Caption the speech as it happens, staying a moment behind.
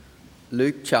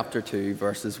Luke chapter 2,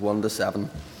 verses 1 to 7,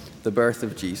 the birth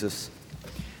of Jesus.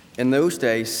 In those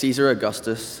days, Caesar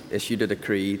Augustus issued a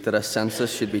decree that a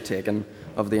census should be taken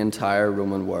of the entire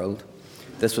Roman world.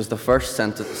 This was the first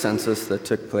census that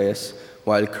took place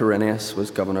while Quirinius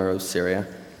was governor of Syria,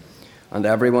 and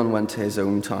everyone went to his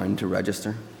own town to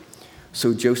register.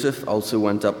 So Joseph also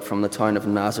went up from the town of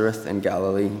Nazareth in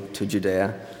Galilee to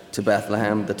Judea, to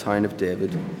Bethlehem, the town of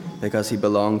David, because he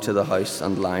belonged to the house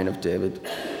and line of David.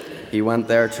 He went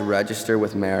there to register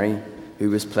with Mary, who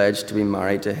was pledged to be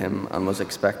married to him and was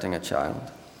expecting a child.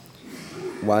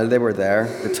 While they were there,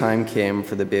 the time came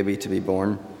for the baby to be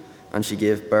born, and she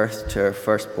gave birth to her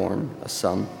firstborn, a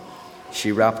son.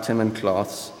 She wrapped him in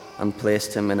cloths and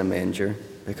placed him in a manger,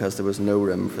 because there was no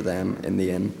room for them in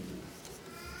the inn.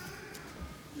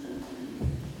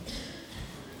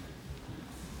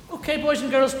 Okay, boys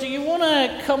and girls, do you want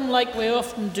to come like we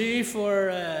often do for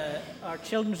our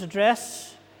children's address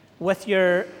with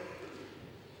your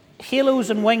halos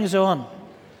and wings on?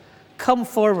 Come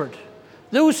forward.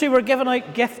 Those who were giving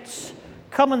out gifts,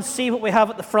 come and see what we have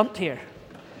at the front here.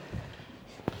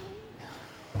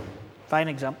 Fine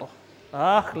example.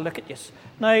 Ah, look at you.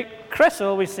 Now, Chris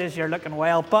always says you're looking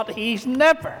well, but he's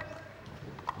never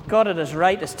got it as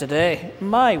right as today.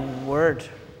 My word.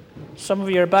 Some of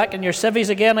you are back in your civvies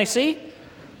again, I see.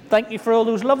 Thank you for all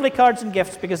those lovely cards and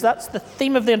gifts, because that's the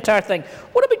theme of the entire thing.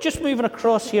 What about just moving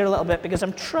across here a little bit, because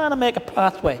I'm trying to make a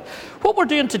pathway. What we're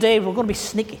doing today, we're going to be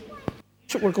sneaky.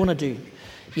 That's what we're going to do.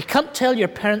 You can't tell your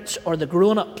parents or the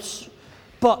grown-ups,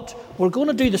 but we're going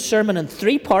to do the sermon in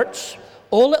 3 parts,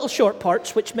 all little short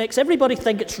parts, which makes everybody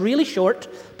think it's really short,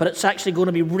 but it's actually going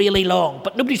to be really long.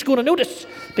 But nobody's going to notice,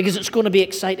 because it's going to be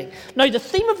exciting. Now, the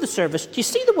theme of the service, do you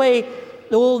see the way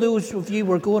all those of you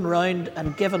were going around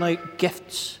and giving out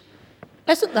gifts?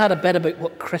 Isn't that a bit about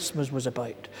what Christmas was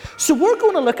about? So we're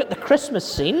going to look at the Christmas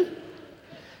scene.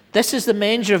 This is the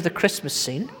manger of the Christmas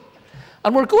scene.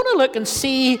 And we're going to look and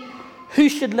see who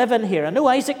should live in here. I know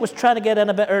Isaac was trying to get in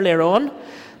a bit earlier on,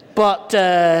 but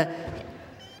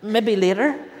maybe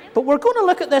later. But we're going to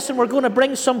look at this, and we're going to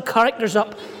bring some characters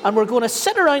up, and we're going to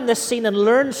sit around this scene and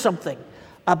learn something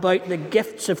about the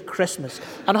gifts of Christmas.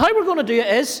 And how we're going to do it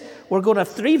is, we're going to have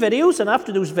 3 videos, and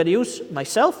after those videos,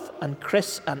 myself and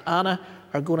Chris and Anna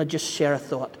are going to just share a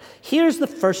thought. Here's the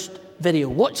first video.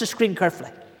 Watch the screen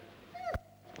carefully.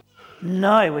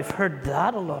 Now, we've heard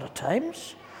that a lot of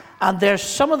times, and there's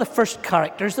some of the first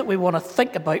characters that we want to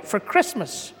think about for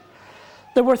Christmas.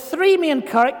 There were 3 main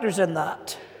characters in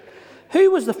that.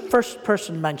 Who was the first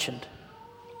person mentioned?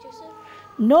 Joseph.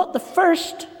 Not the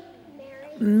first.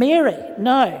 Mary.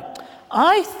 Now,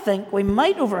 I think we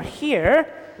might over here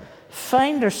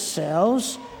find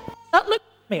ourselves. That look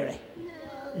Mary.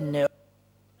 No.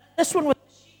 This one was.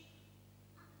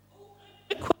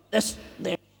 This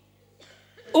there.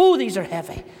 Oh, these are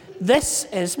heavy. This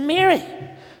is Mary.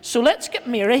 So let's get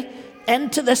Mary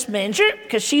into this manger,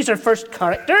 because she's our first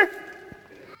character.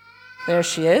 There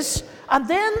she is. And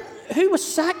then who was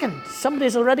second?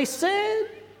 Somebody's already said.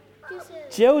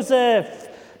 Joseph.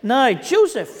 Now,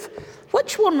 Joseph,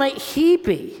 which one might he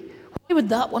be? Why would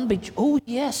that one be? Oh,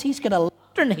 yes, he's got a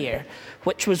lantern here,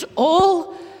 which was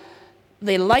all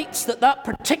the lights that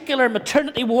particular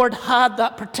maternity ward had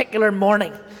that particular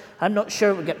morning. I'm not sure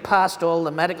it would get past all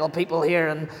the medical people here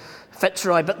in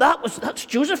Fitzroy, but that's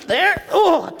Joseph there.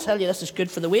 Oh, I tell you, this is good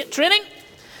for the weight training.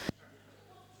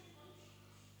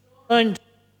 And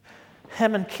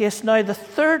him and Case. Now, the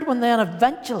third one then,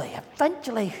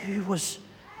 eventually, who was...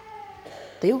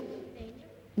 Theo?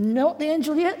 Not the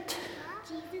angel yet?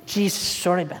 Jesus,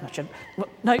 sorry, Ben.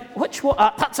 Now, which one?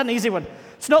 That's an easy one.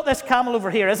 It's not this camel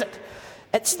over here, is it?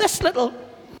 It's this little...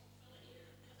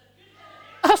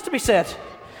 It has to be said,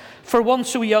 for one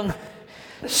so young.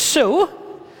 So,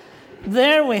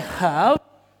 there we have...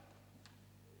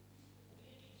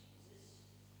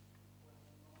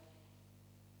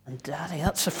 And Daddy,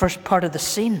 that's the first part of the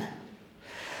scene.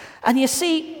 And you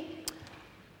see,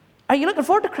 are you looking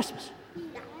forward to Christmas?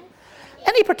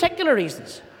 Any particular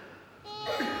reasons?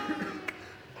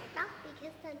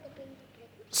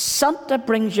 Santa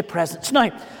brings you presents.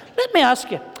 Now, let me ask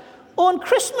you, on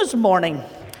Christmas morning,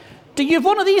 do you have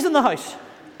one of these in the house?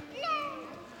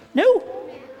 No?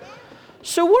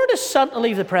 So where does Santa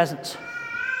leave the presents?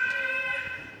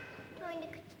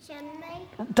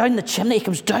 Down the chimney. He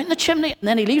comes down the chimney, and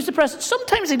then he leaves the presents.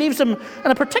 Sometimes he leaves them in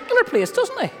a particular place,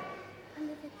 doesn't he?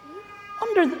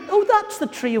 Oh, that's the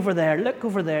tree over there. Look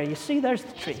over there. You see, there's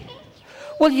the tree.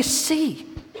 Well, you see,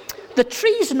 the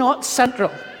tree's not central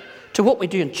to what we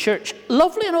do in church.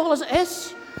 Lovely and all as it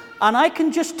is. And I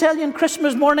can just tell you on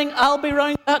Christmas morning, I'll be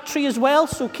round that tree as well.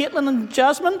 So Caitlin and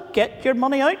Jasmine, get your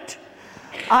money out.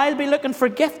 I'll be looking for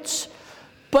gifts.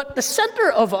 But the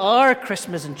centre of our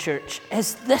Christmas in church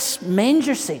is this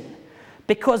manger scene,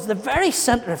 because the very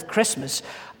centre of Christmas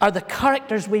are the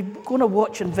characters we're going to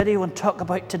watch in video and talk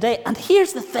about today. And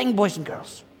here's the thing, boys and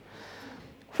girls.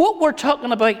 What we're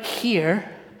talking about here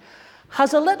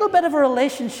has a little bit of a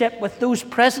relationship with those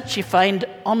presents you find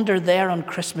under there on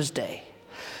Christmas Day.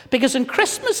 Because on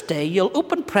Christmas Day, you'll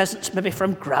open presents maybe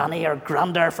from Granny or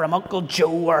Granda, or from Uncle Joe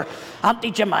or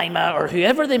Auntie Jemima or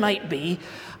whoever they might be.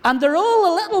 And they're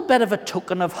all a little bit of a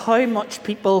token of how much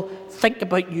people think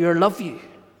about you or love you.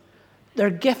 They're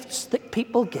gifts that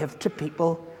people give to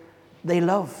people they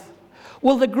love.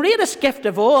 Well, the greatest gift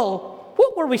of all,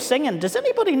 what were we singing? Does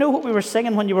anybody know what we were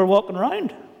singing when you were walking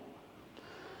around?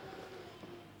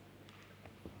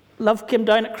 Love came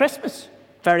down at Christmas.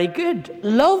 Very good.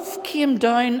 Love came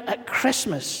down at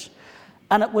Christmas,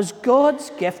 and it was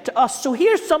God's gift to us. So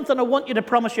here's something I want you to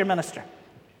promise your minister.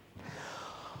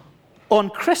 On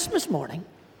Christmas morning,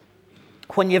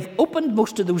 when you've opened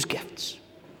most of those gifts,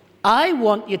 I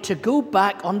want you to go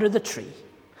back under the tree,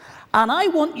 and I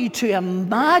want you to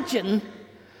imagine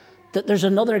that there's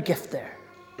another gift there.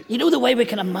 You know the way we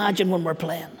can imagine when we're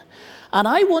playing. And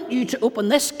I want you to open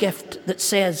this gift that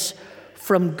says,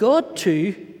 from God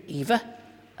to Eva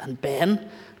and Ben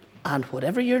and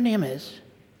whatever your name is.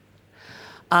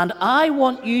 And I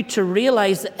want you to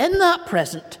realize that in that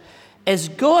present is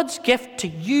God's gift to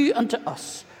you and to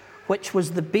us, which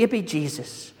was the baby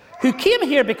Jesus, who came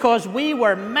here because we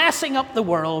were messing up the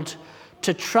world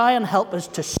to try and help us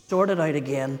to sort it out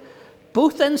again,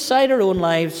 both inside our own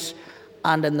lives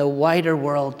and in the wider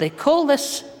world. They call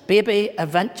this baby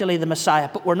eventually the Messiah,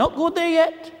 but we're not going there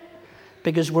yet,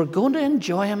 because we're going to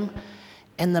enjoy him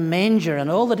in the manger and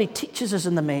all that he teaches us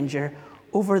in the manger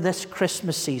over this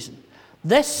Christmas season.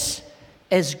 This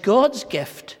is God's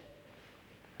gift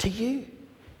to you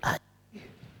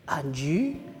and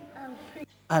you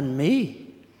and me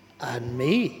and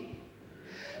me.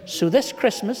 So this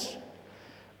Christmas,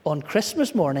 on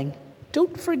Christmas morning,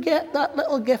 don't forget that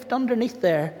little gift underneath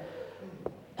there,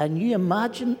 and you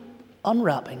imagine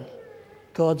unwrapping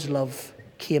God's love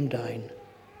came down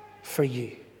for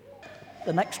you.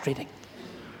 The next reading.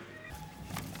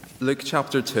 Luke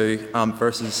chapter 2,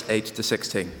 verses 8 to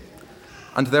 16.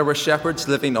 And there were shepherds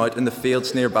living out in the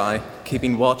fields nearby,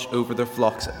 keeping watch over their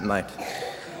flocks at night.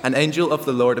 An angel of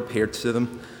the Lord appeared to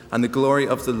them, and the glory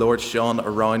of the Lord shone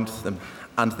around them,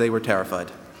 and they were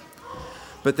terrified.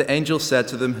 But the angel said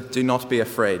to them, "Do not be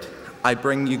afraid. I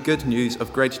bring you good news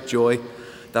of great joy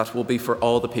that will be for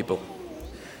all the people.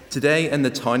 Today in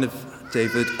the town of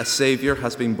David, a Saviour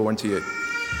has been born to you.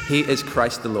 He is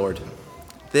Christ the Lord.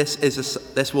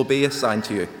 This will be a sign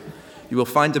to you. You will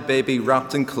find a baby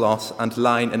wrapped in cloths and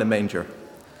lying in a manger."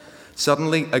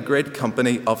 Suddenly, a great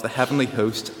company of the heavenly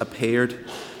host appeared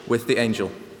with the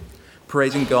angel,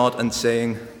 praising God and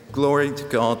saying, "Glory to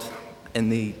God in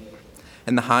the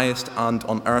highest, and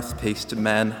on earth peace to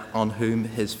men on whom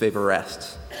his favour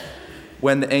rests."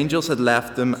 When the angels had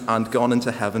left them and gone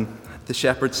into heaven, the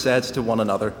shepherds said to one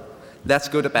another, "Let's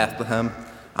go to Bethlehem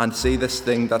and see this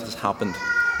thing that has happened,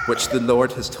 which the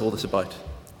Lord has told us about."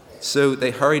 So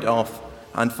they hurried off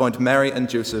and found Mary and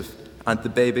Joseph and the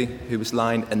baby who was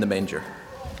lying in the manger.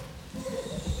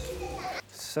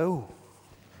 So,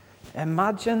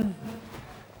 imagine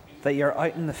that you're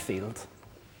out in the field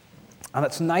and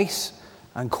it's nice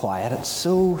and quiet. It's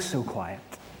so quiet.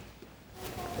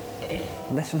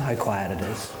 Listen how quiet it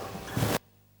is.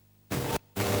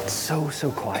 It's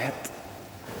so quiet.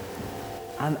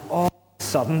 And all of a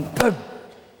sudden, boom,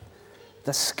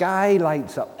 the sky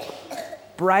lights up,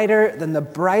 brighter than the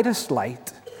brightest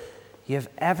light you've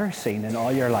ever seen in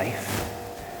all your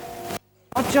life.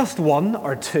 Not just one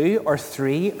or two or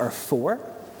three or four,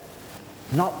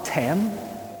 not 10,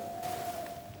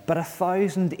 but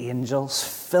 1,000 angels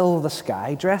fill the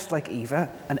sky, dressed like Eva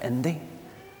and Indy.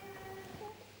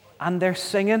 And they're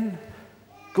singing,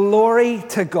 "Glory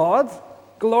to God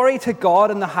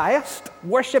in the highest,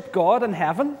 worship God in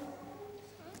heaven,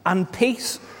 and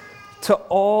peace to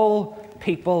all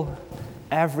people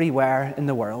everywhere in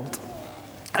the world."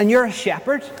 And you're a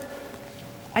shepherd,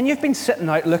 and you've been sitting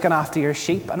out looking after your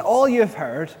sheep, and all you've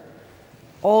heard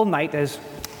all night is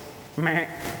meh,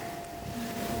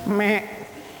 meh.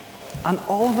 And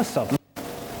all of a sudden,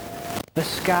 the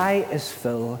sky is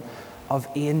full of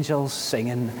angels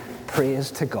singing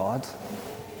praise to God.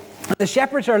 The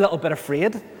shepherds are a little bit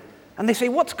afraid, and they say,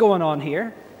 "What's going on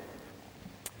here?"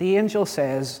 The angel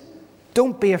says,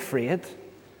 "Don't be afraid.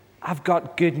 I've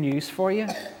got good news for you.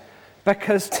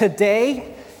 Because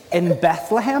today in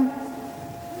Bethlehem,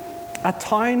 a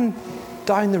town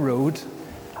down the road,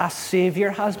 a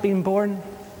Savior has been born,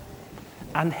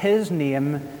 and his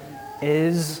name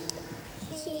is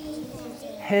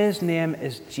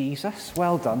Jesus.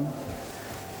 Well done.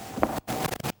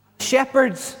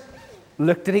 Shepherds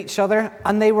looked at each other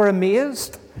and they were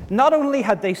amazed. Not only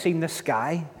had they seen the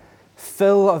sky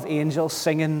full of angels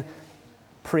singing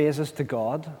praises to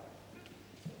God,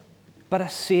 but a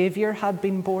Savior had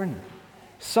been born.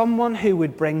 Someone who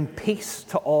would bring peace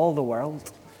to all the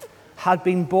world had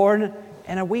been born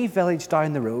in a wee village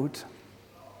down the road.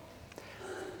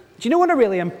 Do you know when a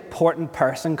really important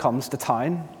person comes to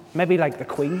town? Maybe like the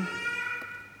Queen.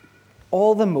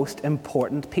 All the most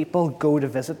important people go to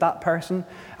visit that person,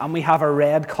 and we have a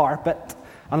red carpet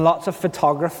and lots of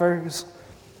photographers,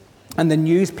 and the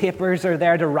newspapers are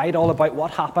there to write all about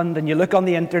what happened, and you look on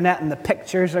the internet and the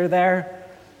pictures are there.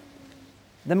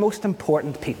 The most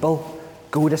important people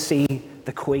go to see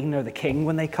the Queen or the King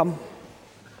when they come.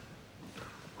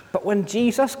 But when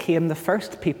Jesus came, the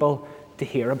first people to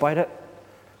hear about it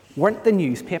weren't the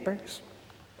newspapers,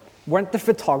 weren't the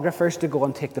photographers to go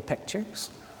and take the pictures,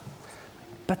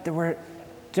 but there were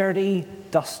dirty,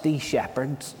 dusty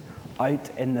shepherds out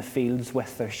in the fields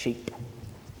with their sheep.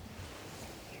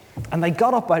 And they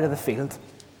got up out of the field,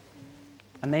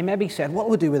 and they maybe said, "What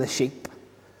will we do with the sheep?"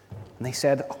 And they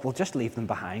said, "Oh, we'll just leave them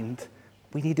behind.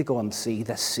 We need to go and see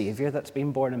this Savior that's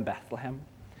been born in Bethlehem."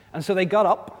 And so they got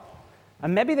up,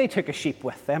 and maybe they took a sheep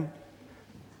with them,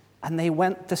 and they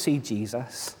went to see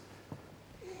Jesus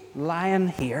lying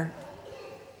here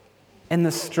in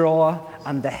the straw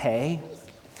and the hay.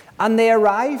 And they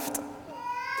arrived.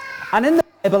 And in the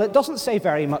Bible, it doesn't say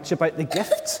very much about the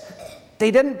gifts.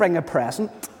 They didn't bring a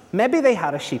present. Maybe they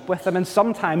had a sheep with them, and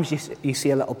sometimes you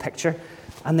see a little picture,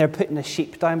 and they're putting a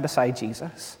sheep down beside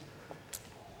Jesus.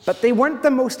 But they weren't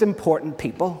the most important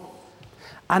people,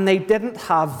 and they didn't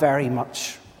have very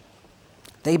much.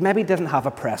 They maybe didn't have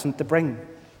a present to bring.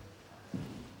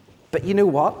 But you know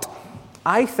what?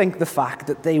 I think the fact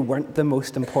that they weren't the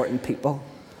most important people,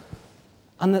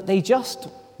 and that they just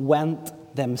went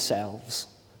themselves,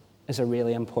 is a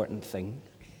really important thing.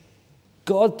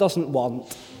 God doesn't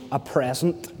want a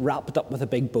present wrapped up with a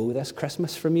big bow this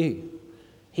Christmas from you.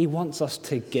 He wants us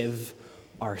to give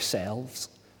ourselves,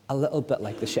 a little bit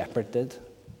like the shepherd did. Do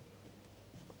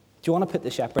you want to put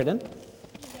the shepherd in?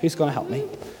 Who's going to help me?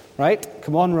 Right?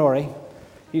 Come on, Rory.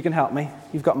 You can help me.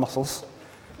 You've got muscles.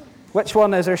 Which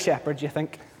one is our shepherd, do you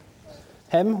think?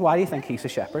 Him? Why do you think he's a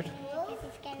shepherd?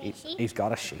 He's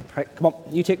got a sheep. Right, come on,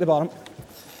 you take the bottom.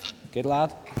 Good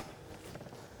lad.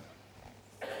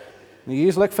 Now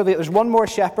you look for there's one more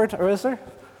shepherd, or is there?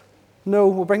 No,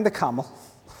 we'll bring the camel.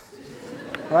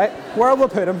 Right, where will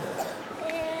we put him?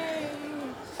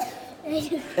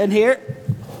 In here.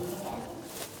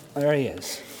 There he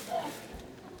is.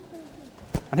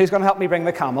 And who's going to help me bring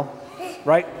the camel?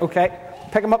 Right, okay.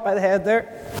 Pick him up by the head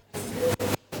there.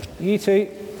 You two.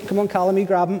 Come on, Callum, you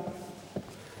grab him.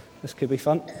 This could be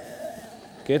fun.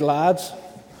 Good lads.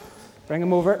 Bring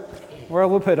him over. Where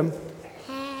will we put him?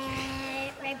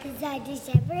 Right beside the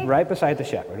shepherd. Right beside the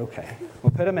shepherd, okay.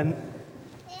 We'll put him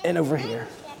in over here.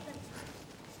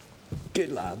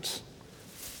 Good lads.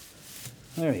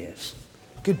 There he is.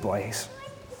 Good boys.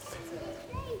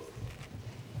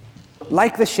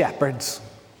 Like the shepherds,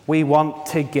 we want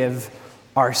to give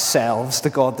ourselves to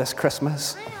God this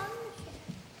Christmas.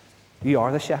 You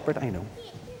are the shepherd, I know.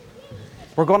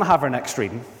 We're going to have our next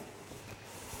reading.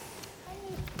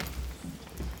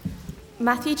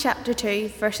 Matthew chapter 2,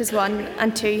 verses 1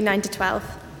 and 2, 9 to 12.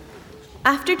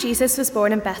 After Jesus was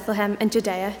born in Bethlehem in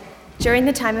Judea, during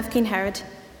the time of King Herod,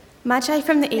 Magi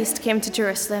from the east came to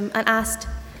Jerusalem and asked,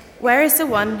 "Where is the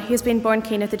one who has been born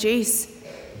King of the Jews?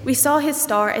 We saw his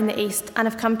star in the east and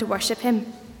have come to worship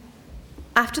him."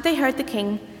 After they heard the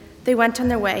king, they went on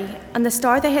their way, and the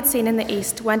star they had seen in the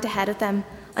east went ahead of them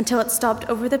until it stopped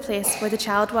over the place where the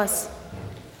child was.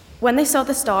 When they saw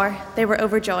the star, they were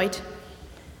overjoyed.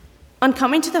 On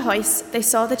coming to the house, they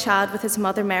saw the child with his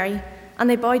mother Mary, and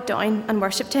they bowed down and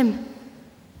worshipped him.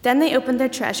 Then they opened their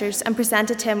treasures and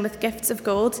presented him with gifts of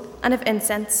gold and of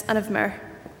incense and of myrrh.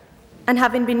 And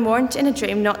having been warned in a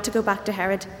dream not to go back to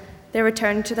Herod, they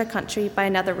returned to their country by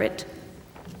another route.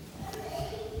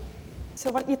 So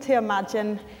I want you to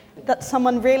imagine that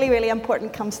someone really, really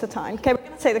important comes to town. Okay, we're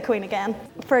going to say the Queen again.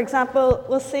 For example,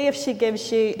 we'll see if she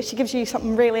gives you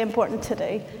something really important to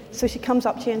do. So she comes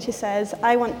up to you and she says,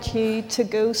 "I want you to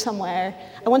go somewhere.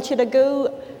 I want you to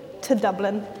go to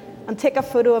Dublin and take a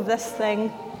photo of this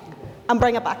thing and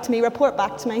bring it back to me, report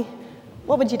back to me."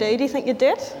 What would you do? Do you think you'd do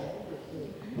it?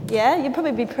 Yeah, you'd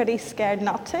probably be pretty scared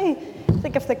not to. I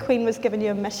think if the Queen was giving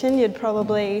you a mission, you'd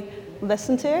probably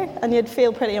listen to her and you'd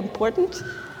feel pretty important.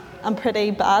 and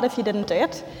pretty bad if you didn't do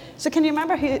it. So can you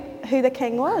remember who the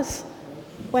king was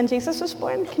when Jesus was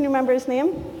born? Can you remember his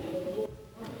name?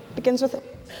 Begins with,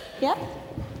 yeah?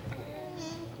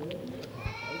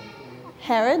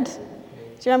 Herod.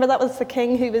 Do you remember that was the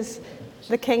king who was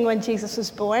the king when Jesus was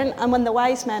born? And when the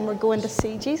wise men were going to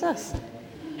see Jesus,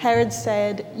 Herod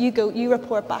said, you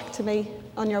report back to me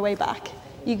on your way back.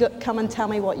 Come and tell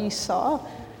me what you saw.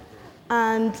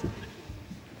 And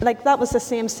that was the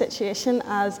same situation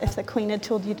as if the queen had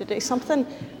told you to do something.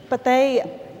 But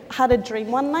they had a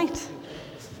dream one night,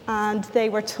 and they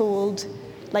were told,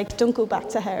 don't go back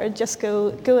to Herod, just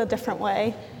go a different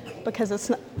way,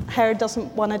 because Herod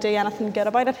doesn't want to do anything good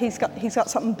about it. He's got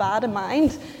something bad in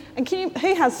mind. And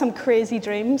who has some crazy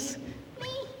dreams? Me.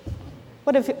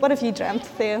 What have you dreamt,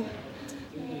 Theo?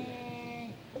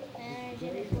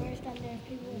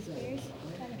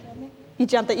 You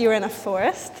dreamt that you were in a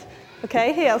forest.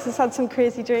 Okay, who else has had some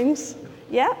crazy dreams?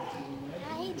 Yeah?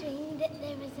 I dreamed that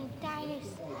there was a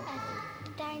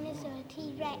dinosaur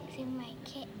T-Rex in my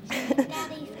kitchen.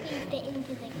 Daddy squeezed it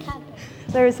into the cupboard.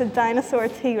 There was a dinosaur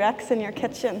T-Rex in your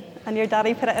kitchen, and your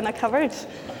daddy put it in a cupboard.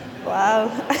 Wow.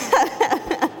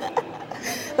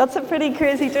 That's a pretty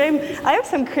crazy dream. I have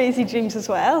some crazy dreams as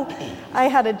well. I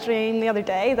had a dream the other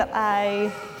day that I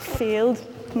failed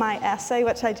my essay,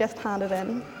 which I just handed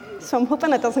in. So I'm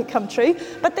hoping it doesn't come true.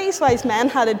 But these wise men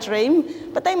had a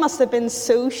dream, but they must have been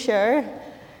so sure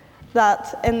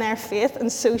that in their faith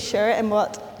and so sure in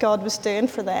what God was doing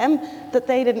for them that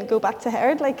they didn't go back to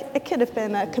Herod. It could have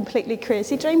been a completely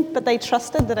crazy dream, but they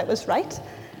trusted that it was right.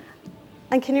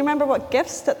 And can you remember what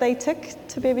gifts that they took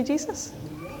to baby Jesus?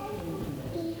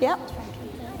 Yep.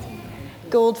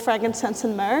 Gold, frankincense,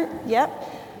 and myrrh. Yep.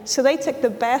 So they took the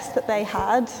best that they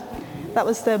had. That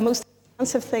was the most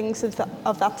expensive things of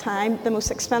that time, the most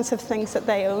expensive things that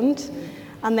they owned,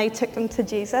 and they took them to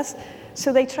Jesus.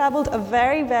 So they traveled a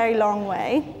very, very long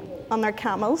way on their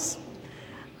camels,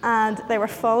 and they were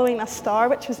following a star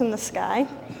which was in the sky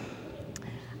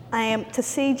to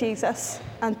see Jesus,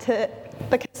 and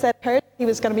because they'd heard he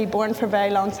was going to be born for a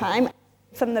very long time,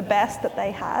 from the best that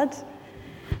they had.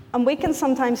 And we can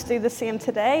sometimes do the same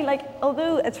today.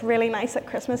 Although it's really nice at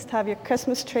Christmas to have your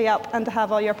Christmas tree up and to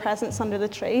have all your presents under the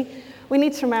tree, we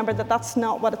need to remember that that's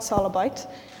not what it's all about.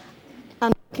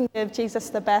 And we can give Jesus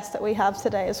the best that we have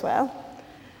today as well.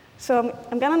 So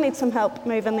I'm going to need some help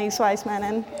moving these wise men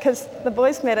in, because the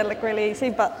boys made it look really easy,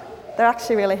 but they're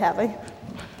actually really heavy.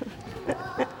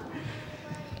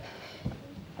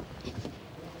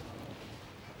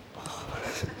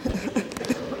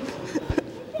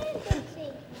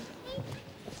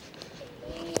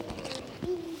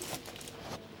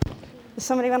 Is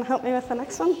somebody want to help me with the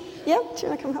next one? Yeah, do you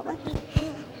want to come help me?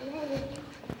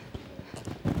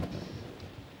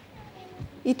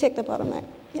 You take the bottom there.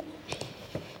 Yep.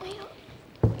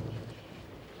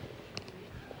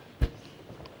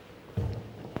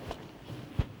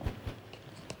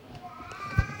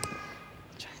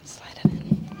 Try and slide it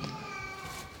in.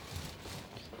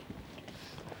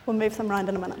 We'll move them around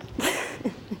in a minute. Do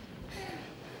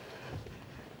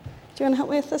you want to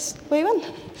help me with this wee one?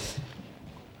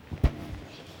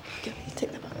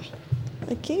 Take the bottom.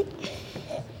 Thank you.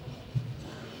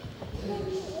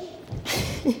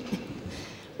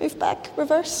 Move back,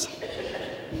 reverse.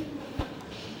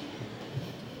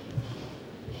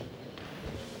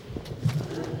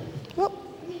 Oh.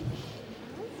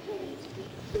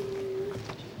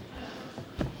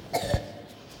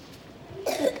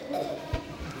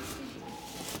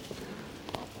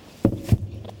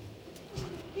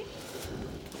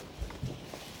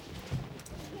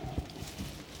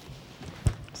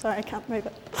 Sorry, I can't move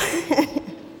it.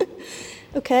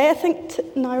 Okay, I think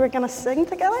now we're going to sing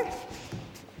together.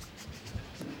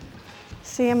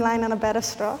 Same line on a bed of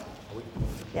straw.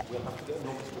 Yeah.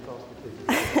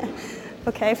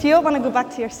 Okay, if you all want to go back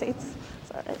to your seats,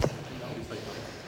 it's all right.